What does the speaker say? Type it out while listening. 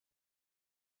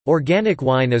Organic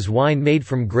wine is wine made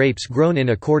from grapes grown in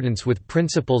accordance with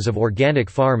principles of organic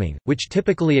farming, which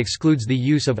typically excludes the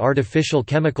use of artificial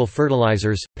chemical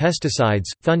fertilizers, pesticides,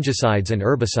 fungicides and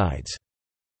herbicides.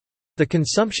 The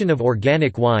consumption of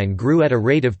organic wine grew at a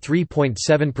rate of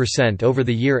 3.7% over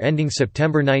the year ending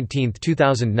September 19,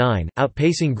 2009,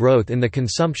 outpacing growth in the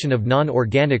consumption of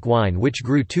non-organic wine which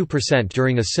grew 2%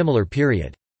 during a similar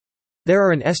period. There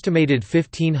are an estimated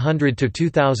 1,500 to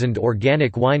 2,000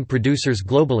 organic wine producers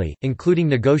globally, including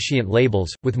negociant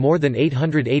labels, with more than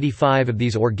 885 of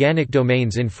these organic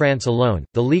domains in France alone.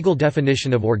 The legal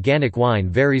definition of organic wine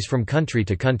varies from country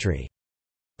to country.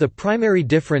 The primary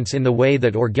difference in the way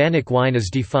that organic wine is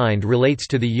defined relates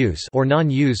to the use or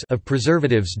non-use of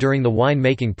preservatives during the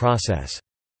wine-making process.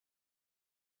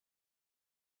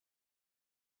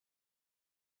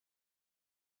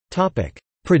 Topic: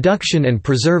 Production and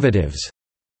preservatives.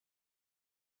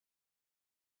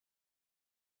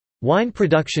 Wine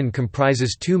production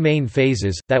comprises two main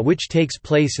phases, that which takes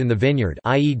place in the vineyard,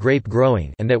 i.e. grape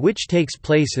growing, and that which takes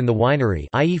place in the winery,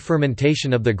 i.e.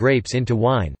 fermentation of the grapes into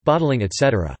wine, bottling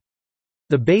etc.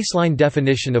 The baseline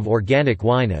definition of organic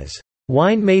wine is,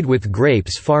 "wine made with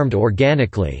grapes farmed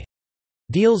organically,"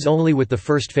 deals only with the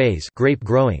first phase, grape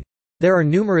growing. There are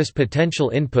numerous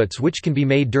potential inputs which can be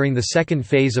made during the second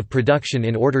phase of production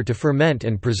in order to ferment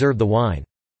and preserve the wine.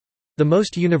 The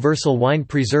most universal wine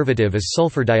preservative is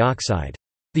sulfur dioxide.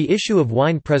 The issue of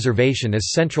wine preservation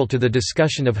is central to the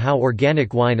discussion of how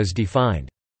organic wine is defined.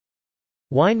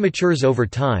 Wine matures over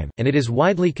time, and it is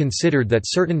widely considered that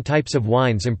certain types of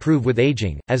wines improve with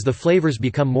aging, as the flavors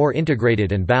become more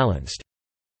integrated and balanced.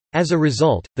 As a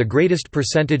result, the greatest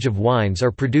percentage of wines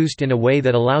are produced in a way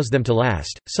that allows them to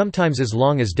last, sometimes as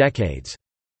long as decades.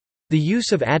 The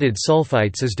use of added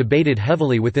sulfites is debated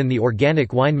heavily within the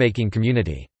organic winemaking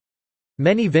community.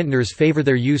 Many vintners favor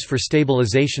their use for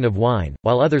stabilization of wine,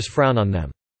 while others frown on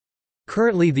them.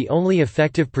 Currently the only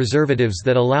effective preservatives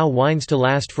that allow wines to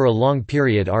last for a long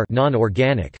period are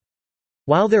non-organic.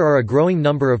 While there are a growing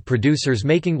number of producers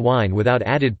making wine without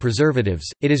added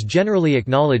preservatives, it is generally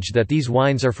acknowledged that these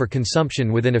wines are for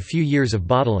consumption within a few years of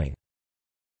bottling.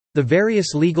 The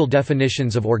various legal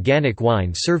definitions of organic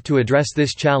wine serve to address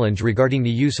this challenge regarding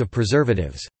the use of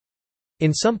preservatives.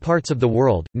 In some parts of the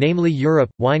world, namely Europe,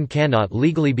 wine cannot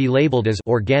legally be labeled as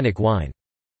organic wine.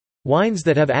 Wines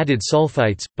that have added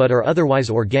sulfites, but are otherwise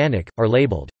organic, are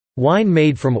labeled wine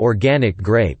made from organic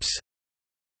grapes.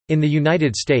 In the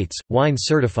United States, wines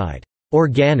certified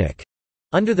organic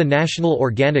under the National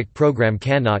Organic Program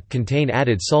cannot contain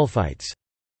added sulfites.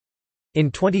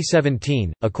 In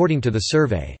 2017, according to the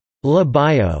survey, La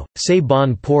Bio, c'est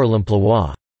bon pour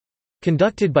l'emploi,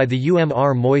 conducted by the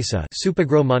UMR Moisa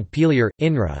Supagro Montpellier,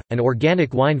 INRA, an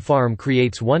organic wine farm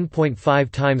creates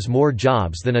 1.5 times more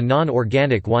jobs than a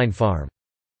non-organic wine farm.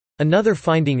 Another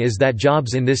finding is that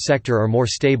jobs in this sector are more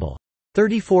stable.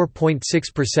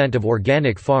 34.6% of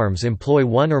organic farms employ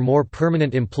one or more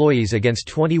permanent employees against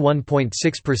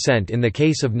 21.6% in the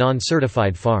case of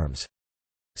non-certified farms.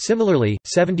 Similarly,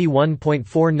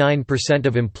 71.49%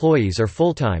 of employees are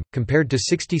full-time, compared to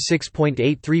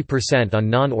 66.83% on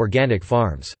non-organic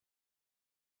farms.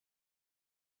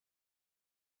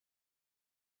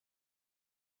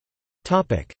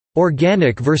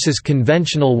 Organic versus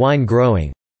conventional wine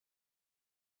growing.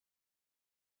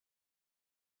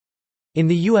 In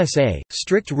the USA,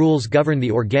 strict rules govern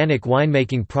the organic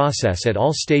winemaking process at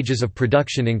all stages of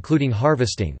production including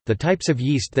harvesting, the types of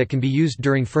yeast that can be used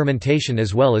during fermentation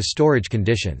as well as storage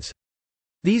conditions.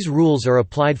 These rules are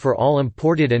applied for all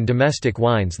imported and domestic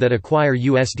wines that acquire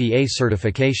USDA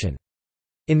certification.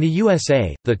 In the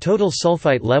USA, the total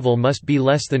sulfite level must be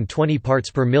less than 20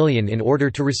 parts per million in order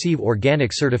to receive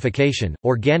organic certification.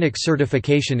 Organic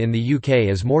certification in the UK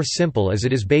is more simple as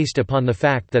it is based upon the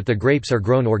fact that the grapes are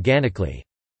grown organically.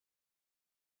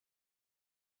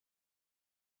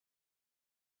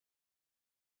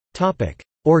 Topic: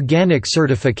 Organic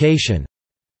certification.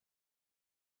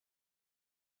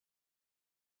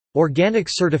 Organic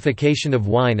certification of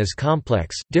wine is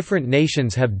complex, different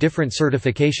nations have different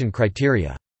certification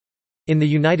criteria. In the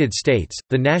United States,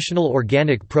 the National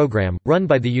Organic Program, run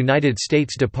by the United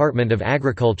States Department of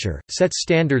Agriculture, sets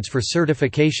standards for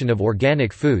certification of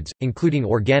organic foods, including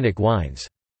organic wines.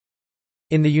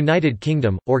 In the United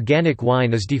Kingdom, organic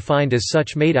wine is defined as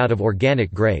such made out of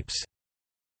organic grapes.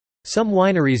 Some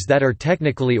wineries that are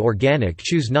technically organic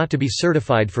choose not to be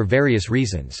certified for various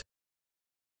reasons.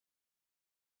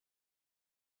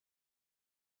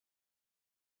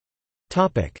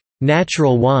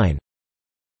 Natural wine.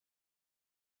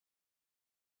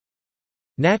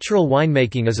 Natural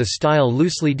winemaking is a style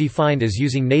loosely defined as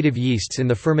using native yeasts in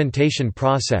the fermentation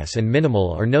process and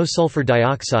minimal or no sulfur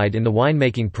dioxide in the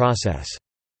winemaking process.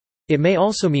 It may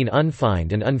also mean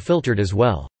unfined and unfiltered as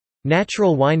well.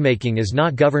 Natural winemaking is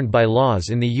not governed by laws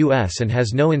in the U.S. and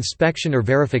has no inspection or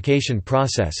verification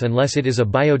process unless it is a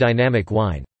biodynamic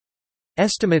wine.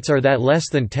 Estimates are that less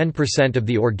than 10% of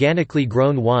the organically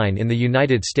grown wine in the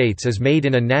United States is made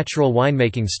in a natural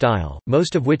winemaking style,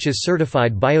 most of which is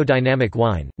certified biodynamic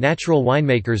wine. Natural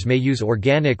winemakers may use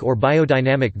organic or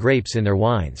biodynamic grapes in their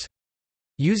wines.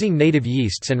 Using native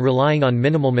yeasts and relying on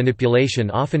minimal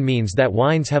manipulation often means that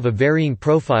wines have a varying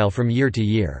profile from year to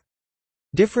year.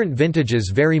 Different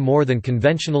vintages vary more than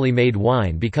conventionally made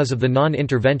wine because of the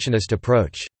non-interventionist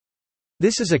approach.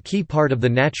 This is a key part of the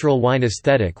natural wine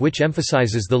aesthetic, which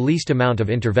emphasizes the least amount of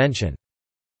intervention.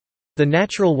 The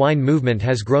natural wine movement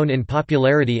has grown in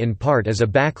popularity in part as a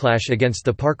backlash against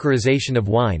the parkerization of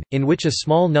wine, in which a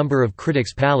small number of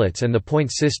critics' palates and the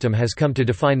point system has come to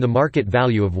define the market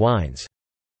value of wines.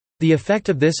 The effect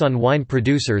of this on wine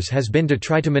producers has been to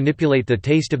try to manipulate the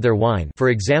taste of their wine, for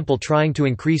example trying to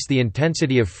increase the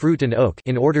intensity of fruit and oak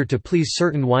in order to please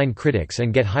certain wine critics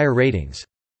and get higher ratings.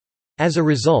 As a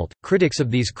result, critics of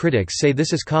these critics say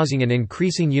this is causing an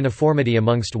increasing uniformity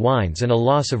amongst wines and a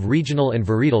loss of regional and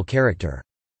varietal character.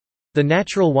 The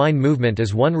natural wine movement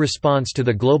is one response to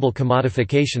the global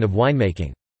commodification of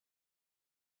winemaking.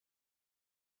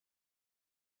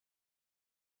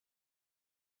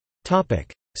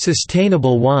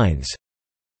 Sustainable wines.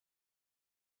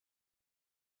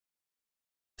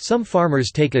 Some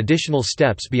farmers take additional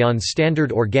steps beyond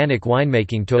standard organic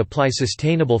winemaking to apply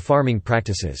sustainable farming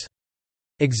practices.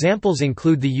 Examples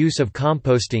include the use of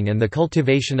composting and the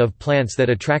cultivation of plants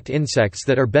that attract insects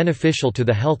that are beneficial to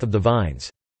the health of the vines.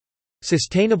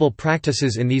 Sustainable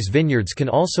practices in these vineyards can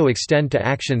also extend to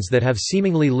actions that have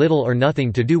seemingly little or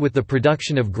nothing to do with the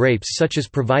production of grapes, such as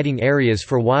providing areas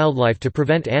for wildlife to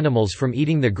prevent animals from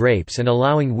eating the grapes and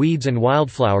allowing weeds and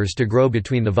wildflowers to grow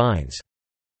between the vines.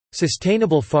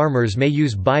 Sustainable farmers may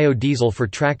use biodiesel for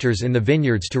tractors in the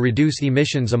vineyards to reduce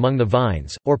emissions among the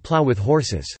vines, or plow with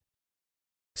horses.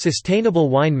 Sustainable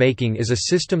winemaking is a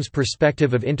systems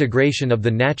perspective of integration of the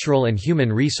natural and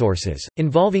human resources,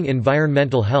 involving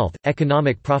environmental health,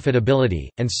 economic profitability,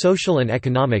 and social and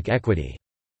economic equity.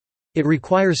 It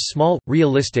requires small,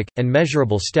 realistic, and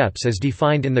measurable steps as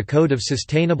defined in the Code of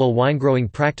Sustainable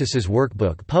Winegrowing Practices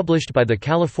Workbook published by the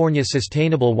California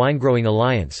Sustainable Winegrowing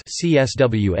Alliance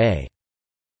 (CSWA).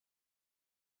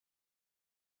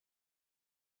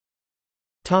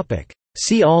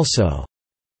 See also: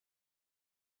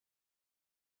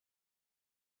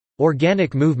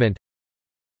 Organic movement,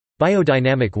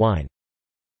 biodynamic wine.